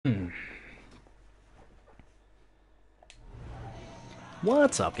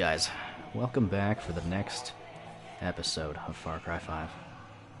What's up, guys? Welcome back for the next episode of Far Cry 5.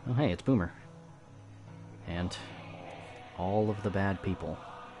 Oh, hey, it's Boomer. And all of the bad people.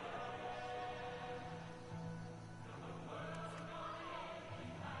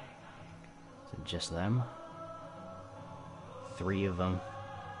 Is it just them? 3 of them.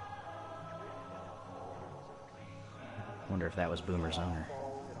 Wonder if that was Boomer's owner.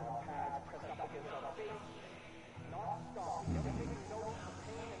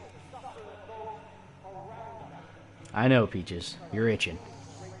 I know, Peaches. You're itching.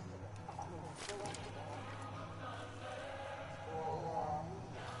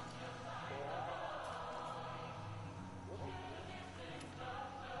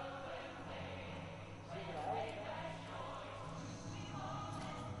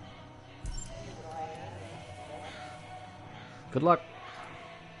 Good luck.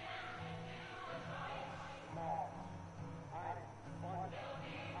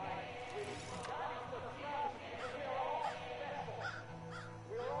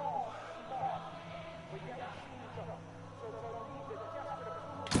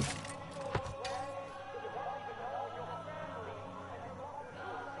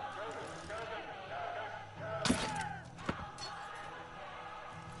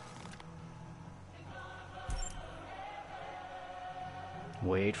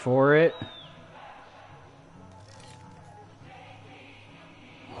 Wait for it.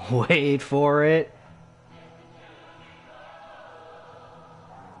 Wait for it.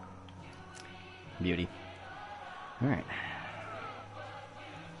 Beauty. Alright.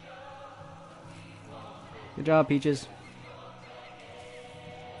 Good job, Peaches.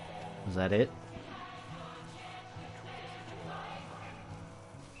 Was that it?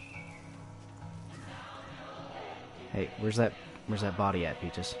 Hey, where's that body at,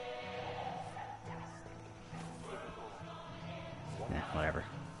 Peaches? Nah, whatever.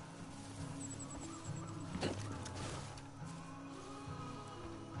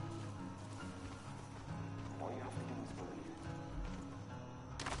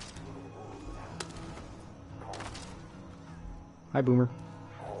 Hi, Boomer.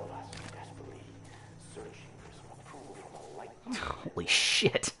 Holy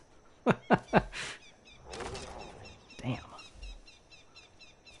shit. Damn.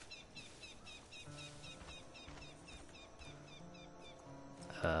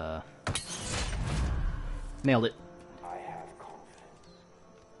 Nailed it. I have confidence.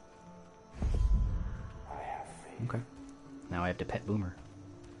 I have faith. Okay. Now I have to pet Boomer.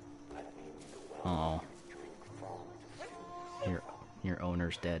 Let me be the well Oh, you drink from to fill your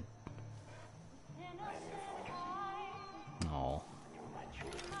owner's dead. I am your father. Oh. You're my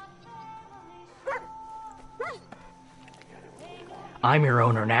children. I'm your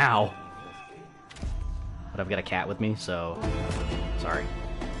owner now. But I've got a cat with me, so sorry.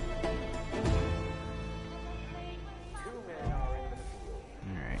 Two men are in the field.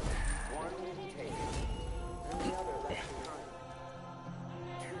 Alright. One will be taken, and the other left behind.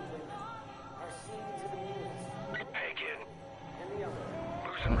 Two women are seen to the news, Hey, kid. and the other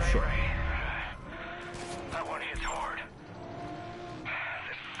Losing Oh, shit. Ray. That one hits hard.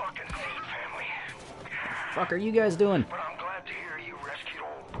 This fucking Seed family. Fuck are you guys doing? But I'm glad to hear you rescued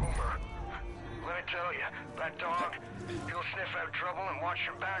old Boomer. Let me tell you, that dog, he'll sniff out trouble and watch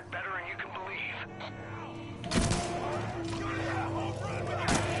your back better than you can believe.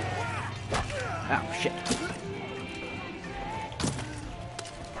 Oh, shit.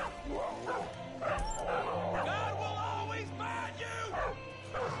 God will always find you!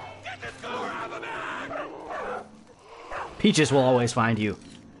 Get this car out of the bag! Peaches will always find you.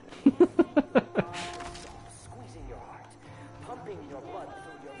 squeezing your heart, pumping your blood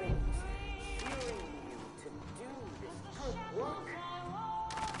through your veins, cheering you to do this good work.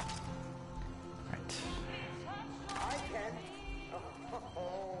 Right. I can.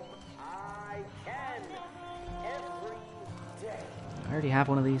 Oh, I can. Every day. I already have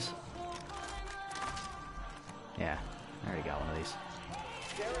one of these. Yeah, I already got one of these.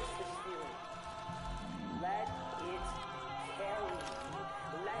 Cherish this feeling. Let it carry you.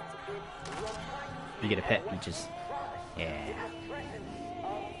 Let it remind You get a pet, Peaches. Yeah. you of the presence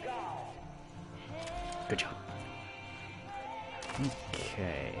of God. Good job.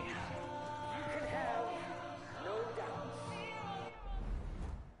 Okay. You can have no doubts.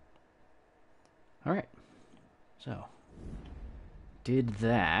 Alright. So. Did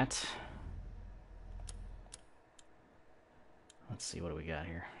that. Let's see, what do we got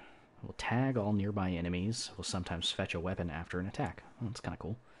here? We'll tag all nearby enemies. We'll sometimes fetch a weapon after an attack. Oh, that's kind of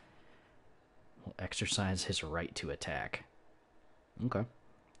cool. Will exercise his right to attack. Okay.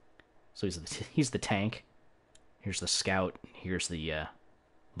 So he's the tank. Here's the scout. Here's the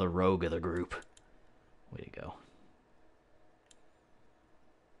rogue of the group. Way to go.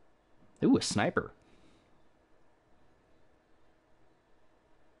 Ooh, a sniper.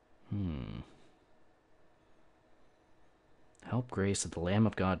 Help grace at the Lamb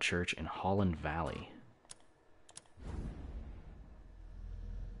of God Church in Holland Valley.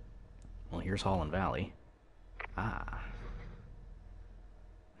 Well, here's Holland Valley. Ah.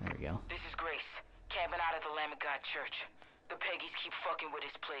 There we go. This is Grace, camping out at the Lamb of God Church. The Peggies keep fucking with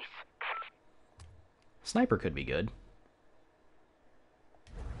his place. Sniper could be good.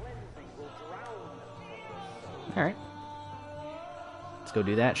 Alright. Let's go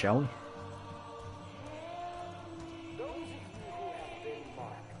do that, shall we? Those of you who have been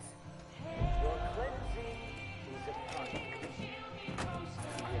marked, your cleansing is upon you.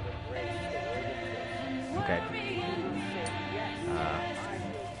 You have embraced the word of grace. Okay.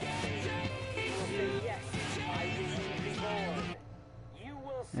 You will say yes, I will be born. You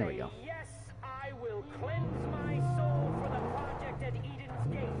will There we say go. yes, I will cleanse my soul for the project at Eden's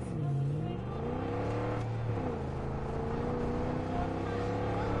Gate.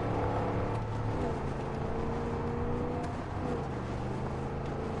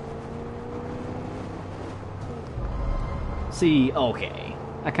 See, okay.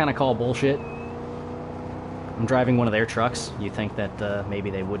 I kind of call bullshit. I'm driving one of their trucks. You think that maybe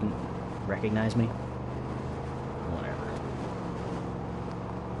they wouldn't recognize me? Whatever.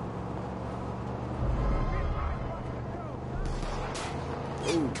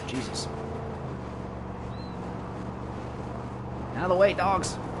 Oh, Jesus. Out of the way,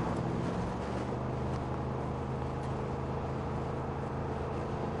 dogs.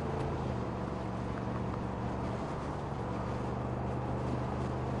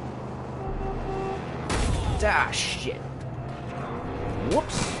 Ah, shit.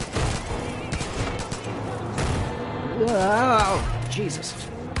 Whoops. Oh, Jesus.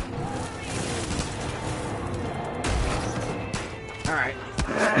 All right.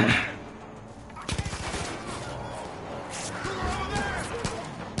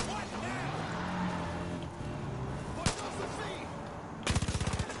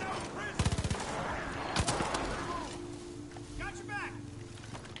 Got your back.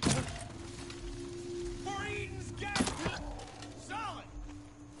 For Eden's Gate. Solid.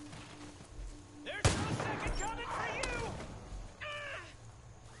 There's no second coming for you.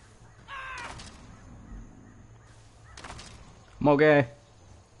 I'm okay.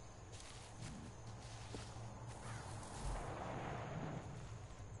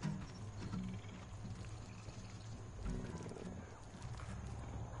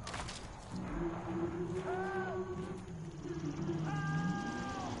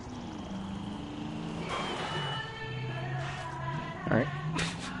 All right.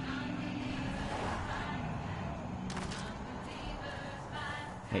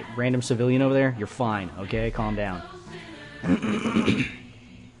 Hey, random civilian over there, you're fine, okay? Calm down. All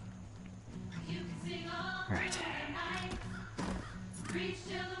right.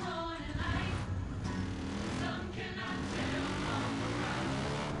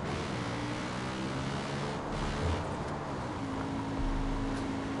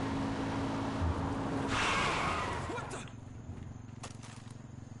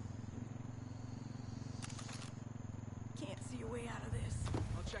 Can't see a way out of this.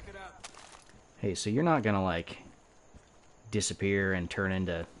 I'll check it out. Hey, so you're not gonna, like, disappear and turn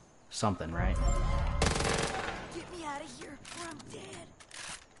into something, right? Get me out of here, or I'm dead.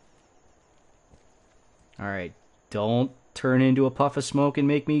 Alright, don't turn into a puff of smoke and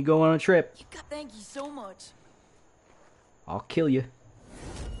make me go on a trip. Thank you so much. I'll kill you.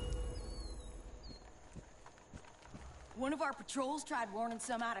 One of our patrols tried warning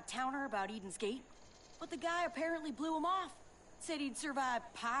some out-of-towner about Eden's Gate, but the guy apparently blew him off. Said he'd survived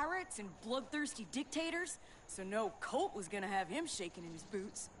pirates and bloodthirsty dictators, so no colt was gonna have him shaking in his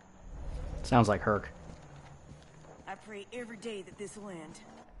boots. Sounds like Herc. I pray every day that this will end.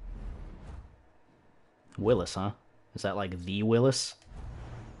 Willis, huh? Is that like the Willis?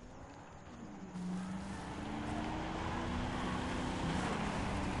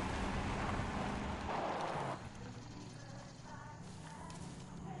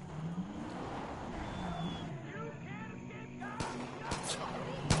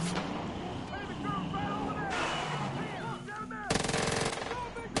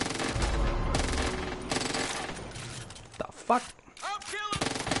 The fuck? I'll kill him.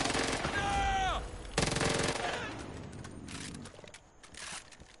 No!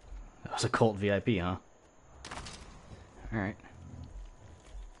 That was a cult VIP, huh? Alright.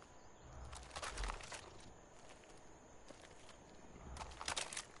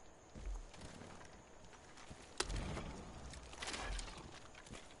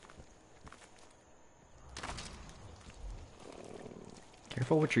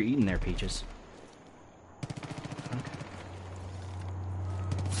 Careful what you're eating there, Peaches.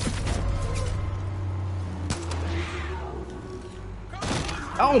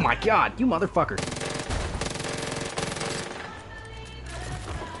 Oh my god, you motherfucker.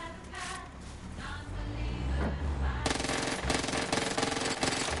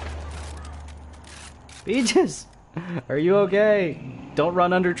 Peaches, are you okay? Don't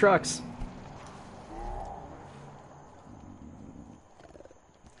run under trucks.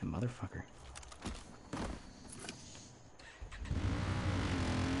 Motherfucker.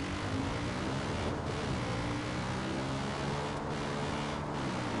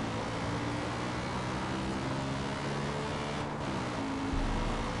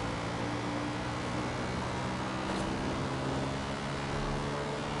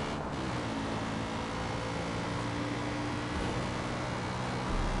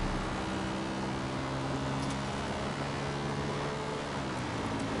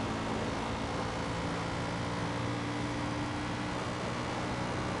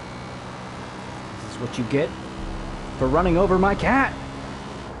 What you get for running over my cat.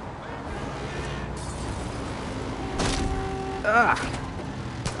 Ugh.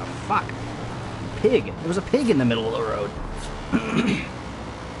 Oh, fuck. Pig. There was a pig in the middle of the road.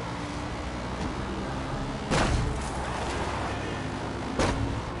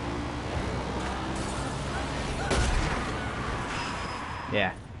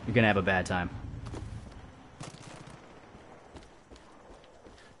 Yeah, you're gonna have a bad time.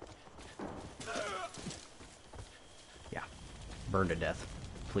 Burn to death,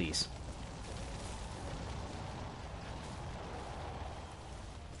 please.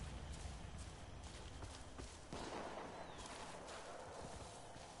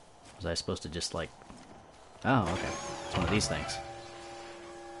 Was I supposed to just like... Oh, okay. It's one of these things.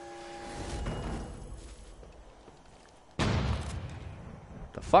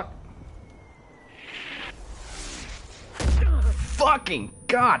 The fuck? Fucking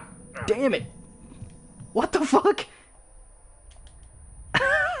god damn it! What the fuck?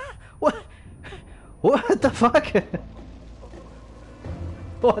 What the fuck?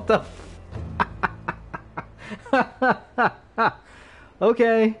 What the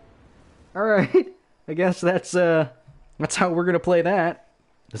Okay. Alright. I guess that's how we're gonna play that.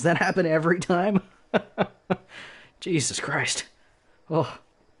 Does that happen every time? Jesus Christ. Oh.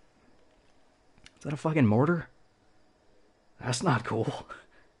 Is that a fucking mortar? That's not cool.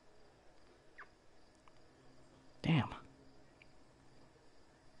 Damn.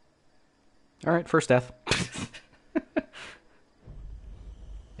 Alright, first death.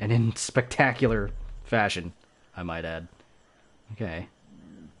 And in spectacular fashion, I might add. Okay.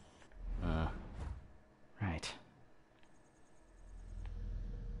 Right.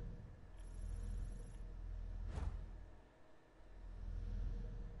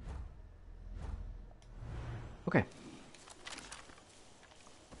 Okay.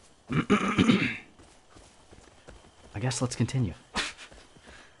 I guess let's continue.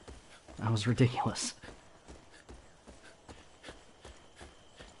 That was ridiculous.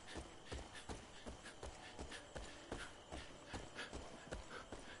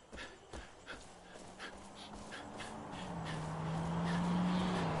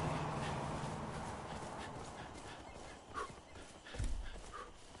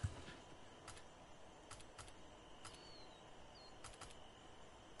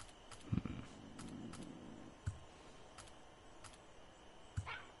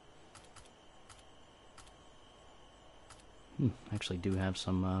 Actually do have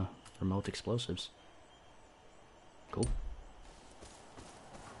some remote explosives. Cool.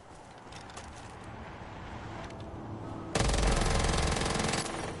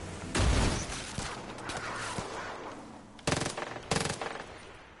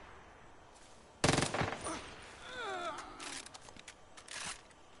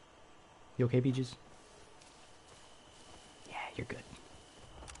 You okay, Peaches? Yeah, you're good.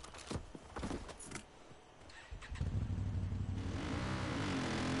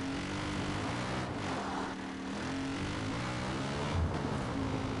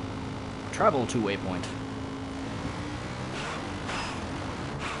 Travel to waypoint.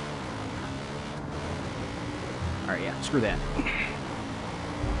 Alright, yeah, screw that.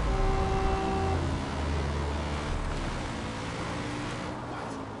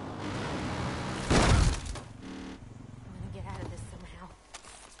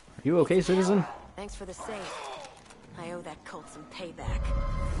 Are you okay, citizen? Thanks for the safe. I owe that cult some payback.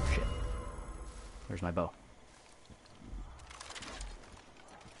 Shit. Where's my bow?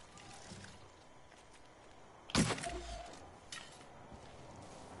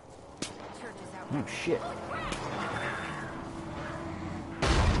 Oh shit.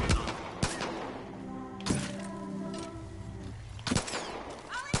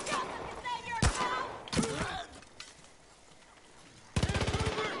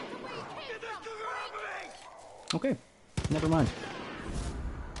 Okay, never mind.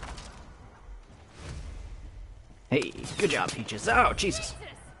 Hey, good job, Peaches. Oh, Jesus.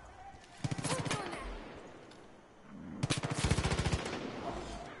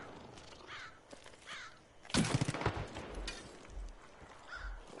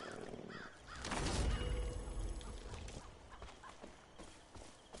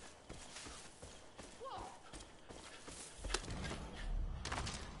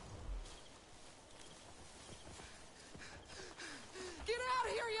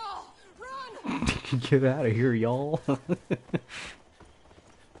 Get out of here, y'all. How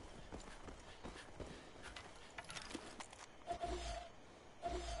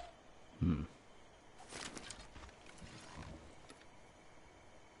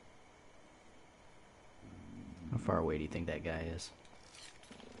far away do you think that guy is?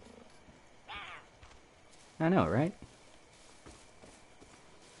 I know, right?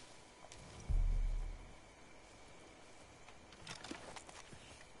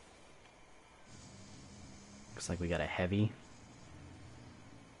 Looks like we got a heavy.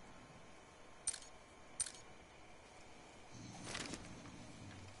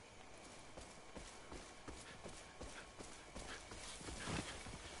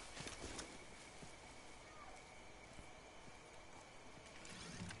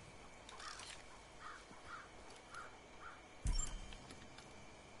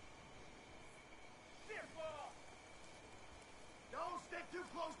 Don't stick too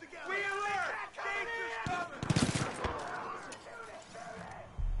close together. We alert! Danger's coming!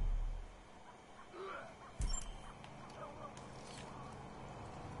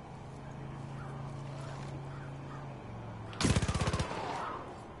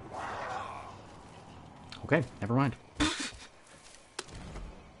 Okay, never mind. Nobody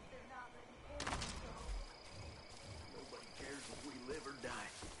cares if we live or die.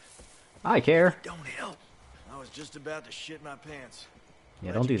 I care. Don't help. I was just about to shit my pants.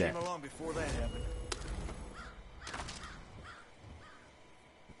 Yeah, Glad don't do you that. came along before that happened.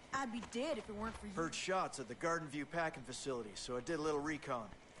 I'd be dead if it weren't for you. Heard shots at the Garden View packing facility, so I did a little recon.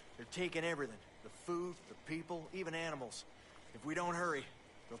 They're taking everything. The food, the people, even animals. If we don't hurry,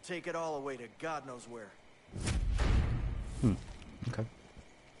 they'll take it all away to God knows where. Okay.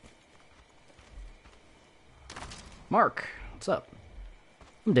 Mark, what's up?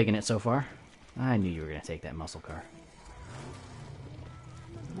 I'm digging it so far. I knew you were gonna take that muscle car.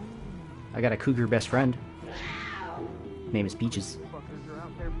 I got a cougar best friend. Name is Peaches.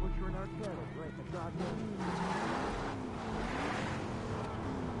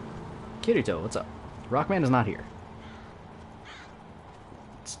 Kirito, what's up? Rockman is not here.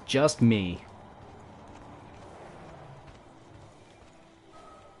 It's just me.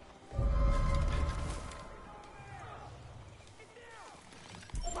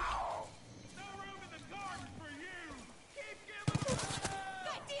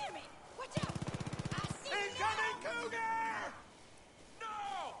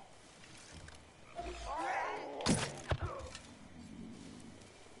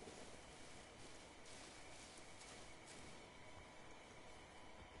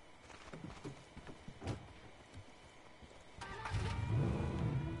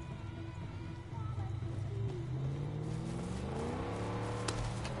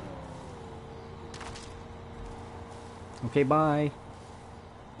 Okay, bye.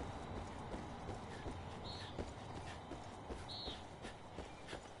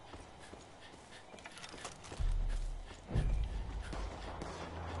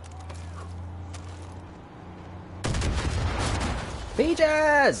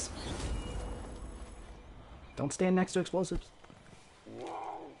 Peaches! Don't stand next to explosives.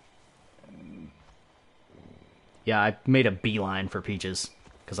 Yeah, I made a beeline for Peaches,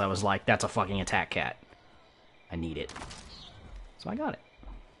 because I was like, that's a fucking attack cat. I need it. So I got it.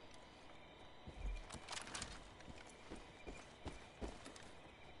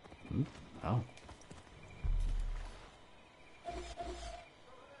 Oh.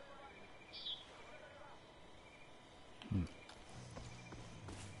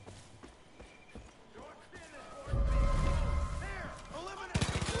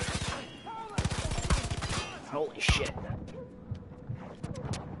 Holy shit.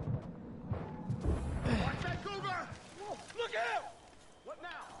 Look out! What now?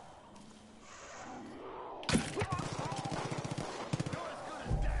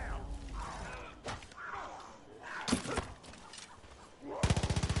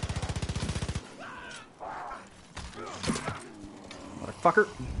 Motherfucker.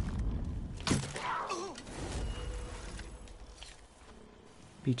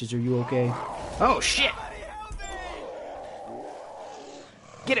 Peaches, are you okay? Oh, shit!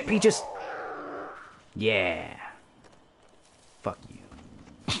 Get it, Peaches! Yeah.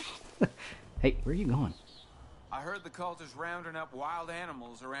 Hey, where are you going? I heard the cult is rounding up wild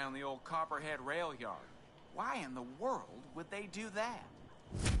animals around the old Copperhead rail yard. Why in the world would they do that?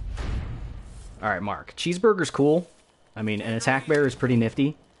 Alright, Mark. Cheeseburger's cool. I mean, an attack bear is pretty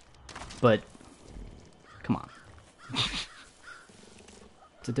nifty. But, come on.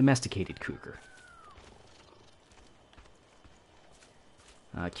 It's a domesticated cougar.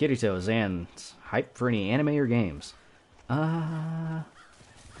 Kirito, Zan's hype for any anime or games? Not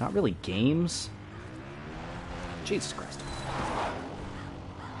really games. Jesus Christ.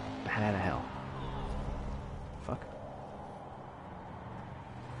 Bat out of hell. Fuck.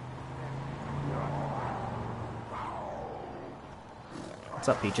 What's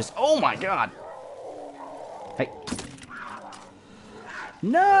up, Peaches? Oh my god! Hey.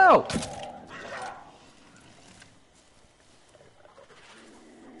 No!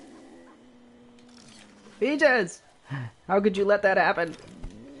 Peaches! How could you let that happen?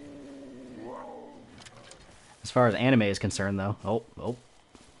 As far as anime is concerned, though. Oh.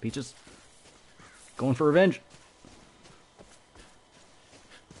 Peaches. Going for revenge.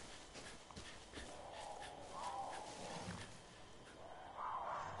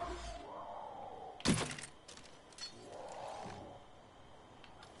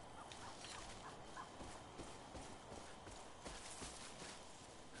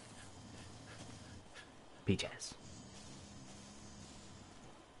 Peaches.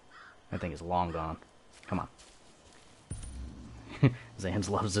 That thing is long gone. Come on.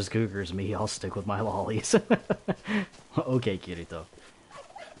 Zans loves his cougars. Me, I'll stick with my lollies. Okay, Kirito.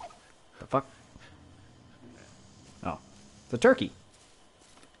 The fuck? Oh. It's a turkey.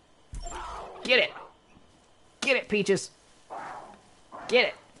 Get it! Get it, Peaches! Get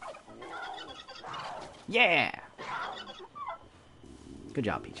it! Yeah! Good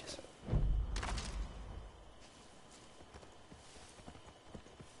job, Peaches.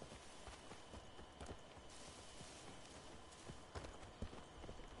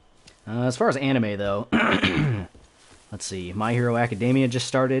 As far as anime, though, let's see. My Hero Academia just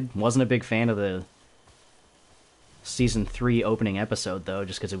started. Wasn't a big fan of the Season 3 opening episode, though,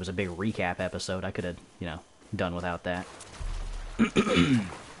 just because it was a big recap episode. I could have, done without that.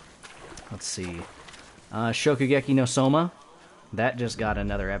 Let's see. Shokugeki no Soma. That just got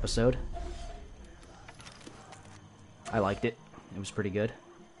another episode. I liked it. It was pretty good.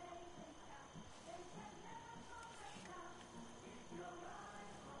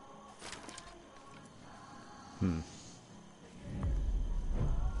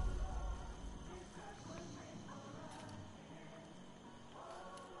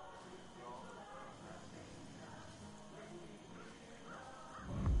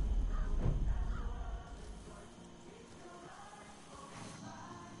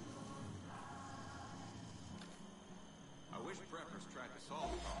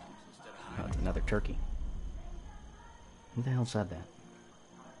 Oh, it's another turkey. Who the hell said that?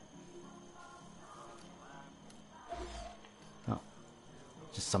 Oh.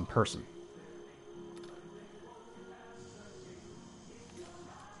 Just some person.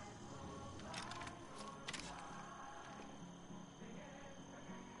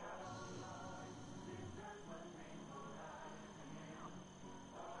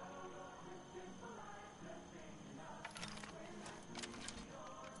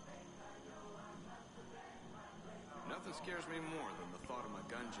 Nothing scares me more than the thought of my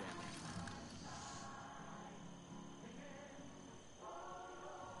gun jamming.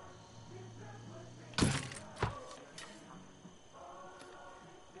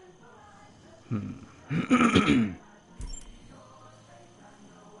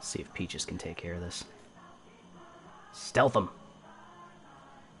 See if Peaches can take care of this. Stealth him.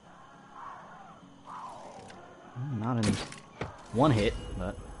 Not in one hit,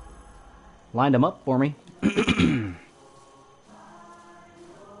 but lined him up for me.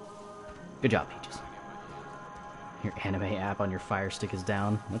 Good job, Peaches. Your anime app on your Fire Stick is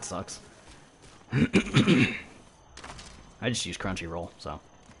down. That sucks. I just use Crunchyroll, so.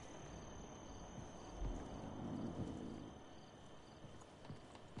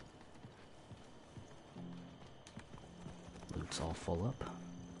 Loot's all full up.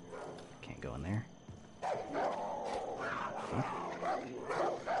 Can't go in there. Huh?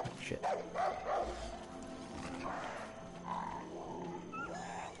 Shit.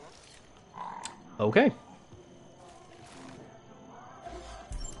 Okay.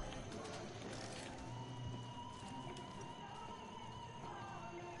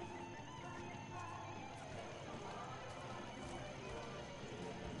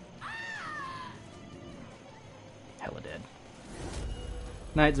 Hella dead.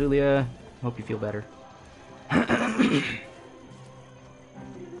 Night, Zulia. Hope you feel better. I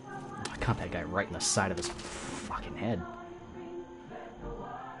Shot that guy right in the side of his fucking head.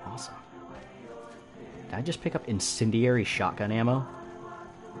 Awesome. Did I just pick up incendiary shotgun ammo?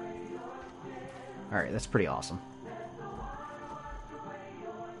 Alright, that's pretty awesome.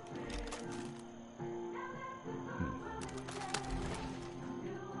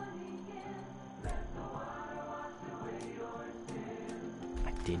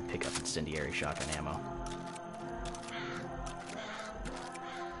 I did pick up incendiary shotgun ammo.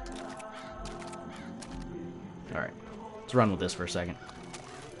 Alright, let's run with this for a second.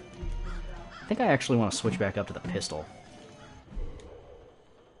 I think I actually want to switch back up to the pistol.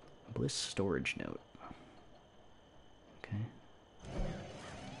 Bliss storage note. Okay.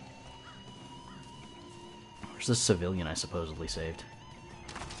 Where's the civilian I supposedly saved?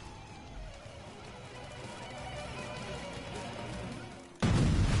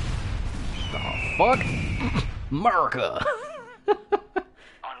 The fuck? America!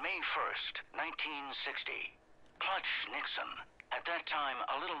 On May 1st, 1960, Clutch Nixon, at that time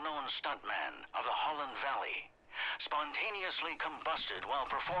a little-known stuntman of the Holland Valley, spontaneously combusted while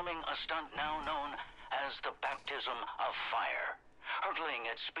performing a stunt now known as the baptism of fire, hurtling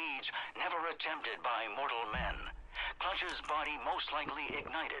at speeds never attempted by mortal men. Clutch's body most likely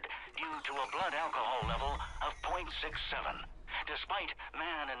ignited due to a blood alcohol level of .67, despite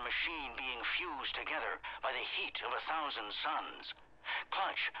man and machine being fused together by the heat of 1,000 suns.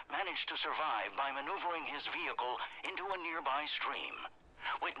 Clutch managed to survive by maneuvering his vehicle into a nearby stream.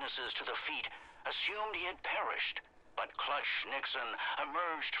 Witnesses to the feat assumed he had perished, but Clutch Nixon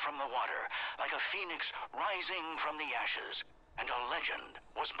emerged from the water like a phoenix rising from the ashes, and a legend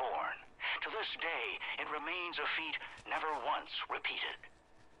was born. To this day, it remains a feat never once repeated.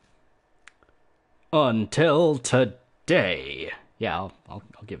 Until today. Yeah, I'll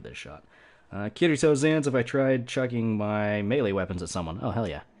give this a shot. Kirito Zans if I tried chucking my melee weapons at someone. Oh, hell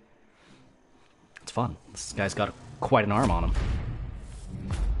yeah. It's fun. This guy's got quite an arm on him.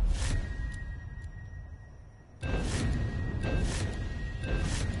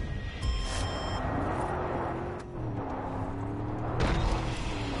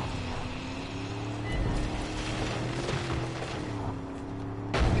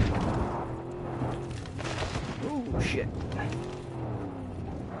 Oh, shit.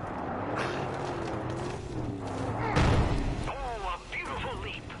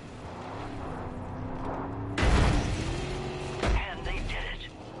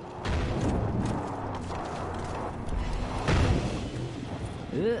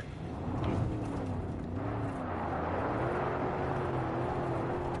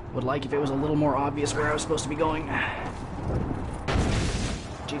 Would like if it was a little more obvious where I was supposed to be going.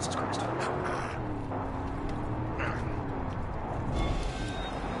 Jesus Christ. I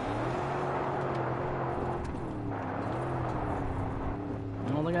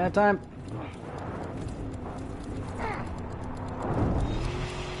don't think I have time.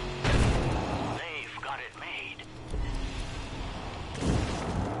 They've got it made.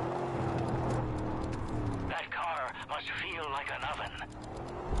 That car must feel like an oven.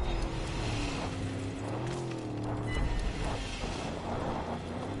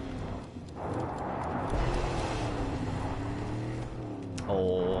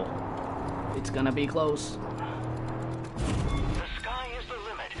 Oh, it's gonna be close. The sky is the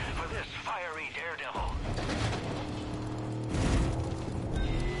limit for this fiery daredevil.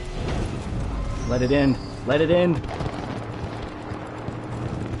 Let it in. Let it in. The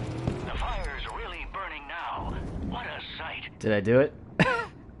fire's really burning now. What a sight. Did I do it?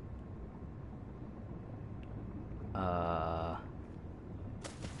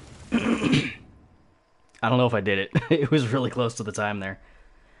 I don't know if I did it. It was really close to the time there.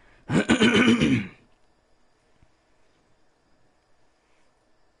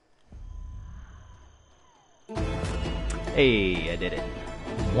 Hey, I did it.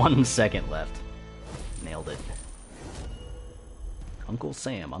 1 second left. Nailed it. Uncle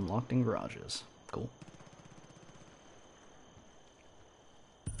Sam unlocked in garages. Cool.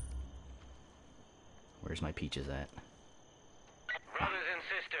 Where's my peaches at? Brothers and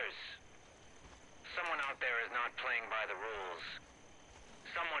sisters, someone out there is not playing by the rules.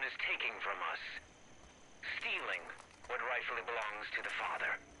 Someone is taking from us, stealing what rightfully belongs to the Father.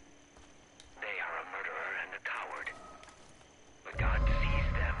 They are a murderer and a coward. But God sees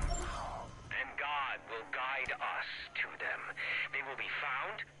them, and God will guide us to them. They will be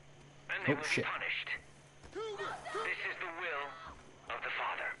found, and they will be punished. This is the will of the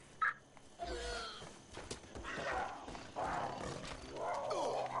Father.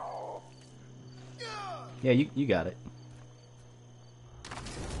 Yeah, you got it.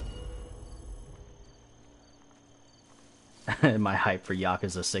 My hype for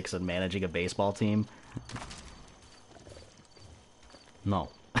Yakuza 6 and managing a baseball team. No.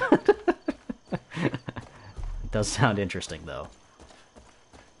 It does sound interesting, though.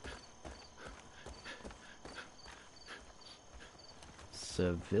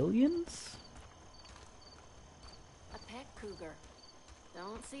 Civilians? A pet cougar.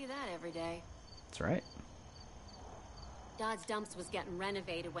 Don't see that every day. That's right. Dodge Dumps was getting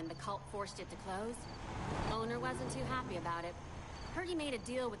renovated when the cult forced it to close. Owner wasn't too happy about it. Heard he made a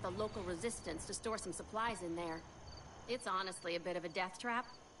deal with the local resistance to store some supplies in there. It's honestly a bit of a death trap,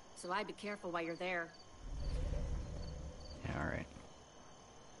 so I'd be careful while you're there. Yeah, alright.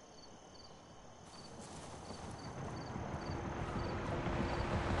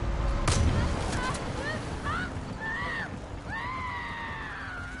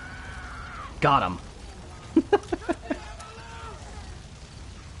 Got him.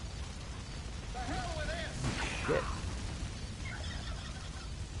 Shit.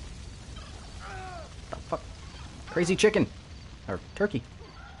 The fuck? Crazy chicken. Or turkey.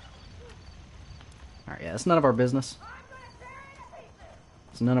 Alright, yeah, that's none of our business.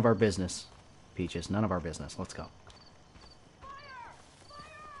 It's none of our business. Peaches, none of our business. Let's go.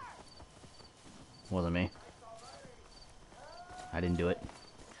 Wasn't me. I didn't do it.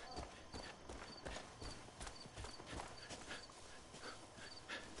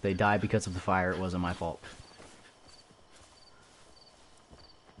 If they died because of the fire, it wasn't my fault.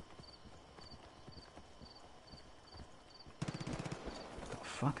 The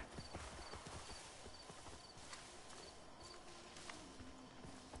fuck?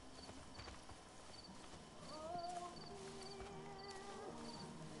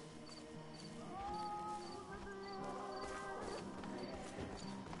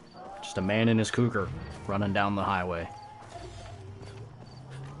 Just a man and his cougar running down the highway.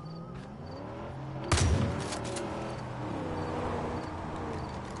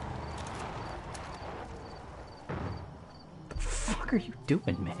 What are you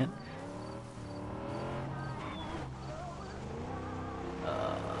doing, man?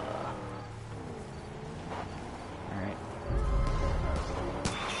 Alright.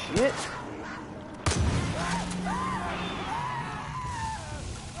 Shit!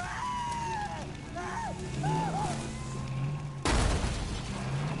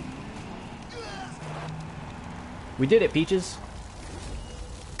 We did it, Peaches!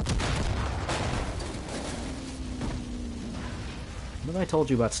 What have I told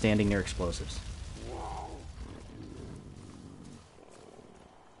you about standing near explosives?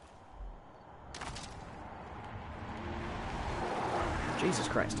 Jesus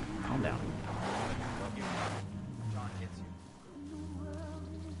Christ. Calm down.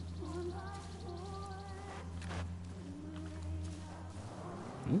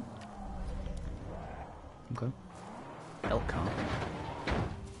 Hmm? Okay. Elk comp.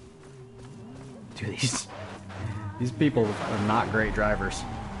 Dude, these people are not great drivers.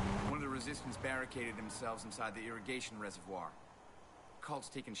 One of the resistance barricaded themselves inside the irrigation reservoir. Cult's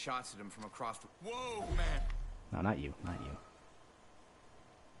taking shots at him from across the... Whoa, man! No, not you. Not you.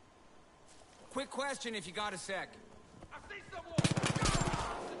 Quick question if you got a sec. I see someone!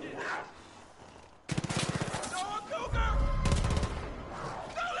 No, a cougar!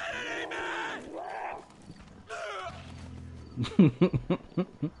 Don't let it eat me!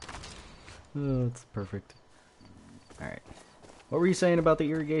 Oh, that's perfect. Alright. What were you saying about the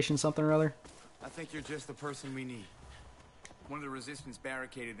irrigation something or other? I think you're just the person we need. One of the resistance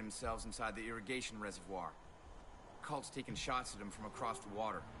barricaded themselves inside the irrigation reservoir. Cult's taking shots at them from across the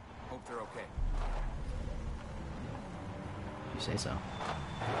water. Hope they're okay. You say so.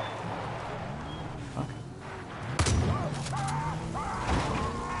 Fuck.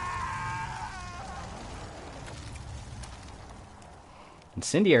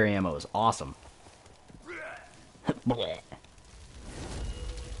 Incendiary ammo is awesome. Alright.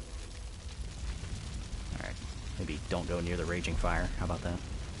 Maybe don't go near the raging fire. How about that?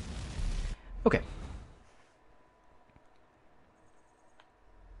 Okay.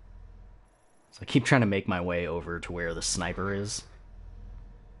 So I keep trying to make my way over to where the sniper is.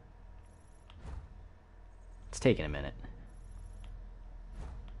 It's taking a minute.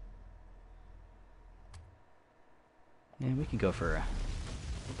 Yeah, we could go for a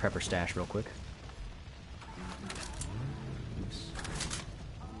prepper stash real quick. Oops.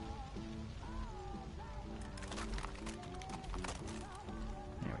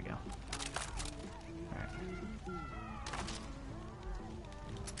 There we go. Alright.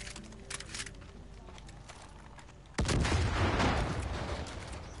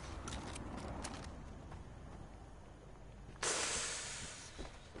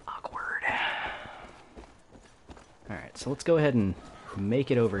 Awkward. Alright, so let's go ahead and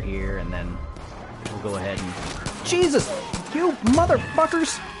make it over here, and then we'll go ahead and... Jesus! You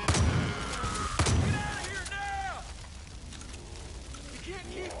motherfuckers!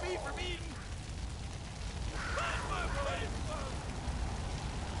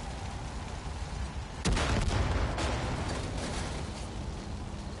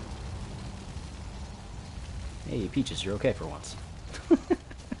 Hey, Peaches, you're okay for once.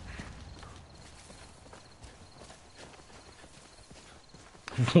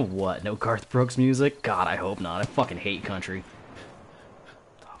 What? No Garth Brooks music? God, I hope not. I fucking hate country.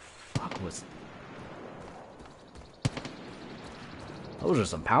 What the fuck was... Those are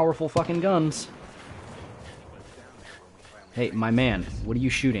some powerful fucking guns. Hey, my man, what are you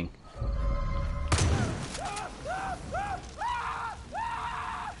shooting?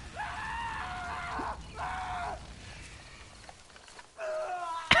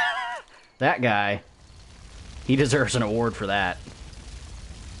 That guy, he deserves an award for that.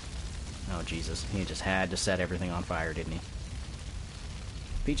 Oh, Jesus. He just had to set everything on fire, didn't he?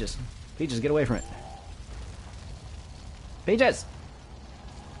 Peaches. Peaches, get away from it. Peaches!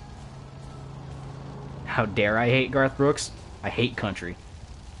 How dare I hate Garth Brooks? I hate country.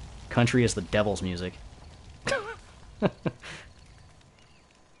 Country is the devil's music.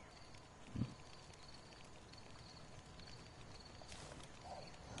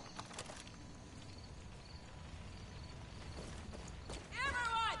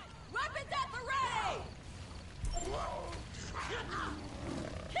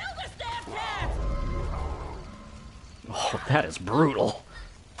 Oh, that is brutal.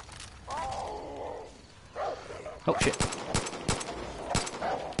 Oh, shit.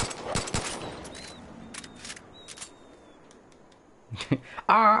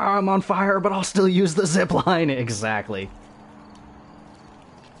 I'm on fire, but I'll still use the zip line. Exactly.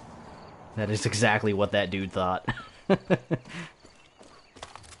 That is exactly what that dude thought. What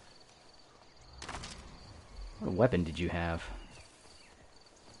weapon did you have?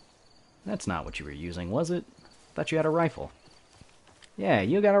 That's not what you were using, was it? Thought you had a rifle. Yeah,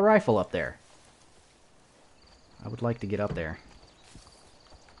 you got a rifle up there. I would like to get up there.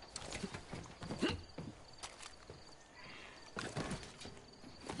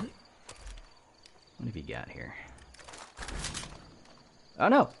 What have you got here? Oh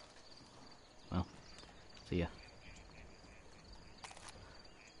no! Well, see ya.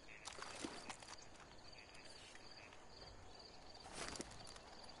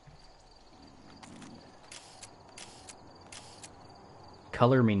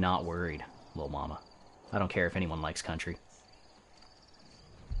 Color me not worried, little mama. I don't care if anyone likes country.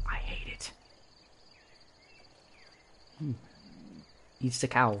 I hate it. Eats the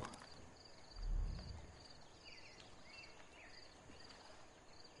cow.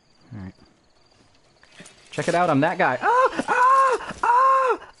 Alright. Check it out, I'm that guy. Ah! Ah!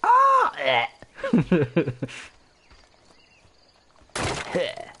 Ah! Ah! Eh.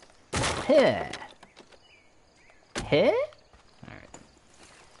 Heh. Heh. Heh? Alright.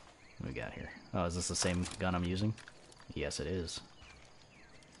 What do we got here? Oh, is this the same gun I'm using? Yes, it is.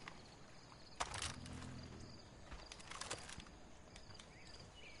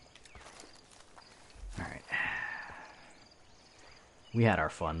 Alright. We had our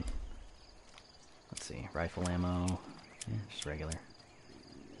fun. Let's see. Rifle ammo. Yeah, just regular.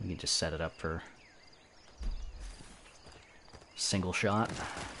 We can just set it up for single shot.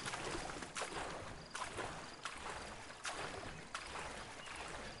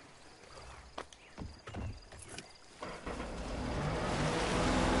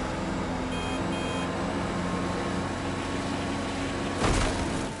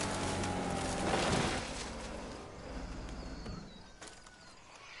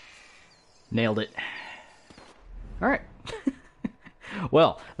 Nailed it. Alright.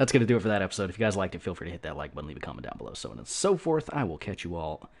 Well, that's going to do it for that episode. If you guys liked it, feel free to hit that like button, leave a comment down below, so on and so forth. I will catch you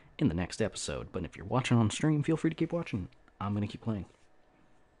all in the next episode. But if you're watching on stream, feel free to keep watching. I'm going to keep playing.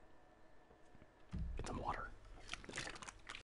 Get some water.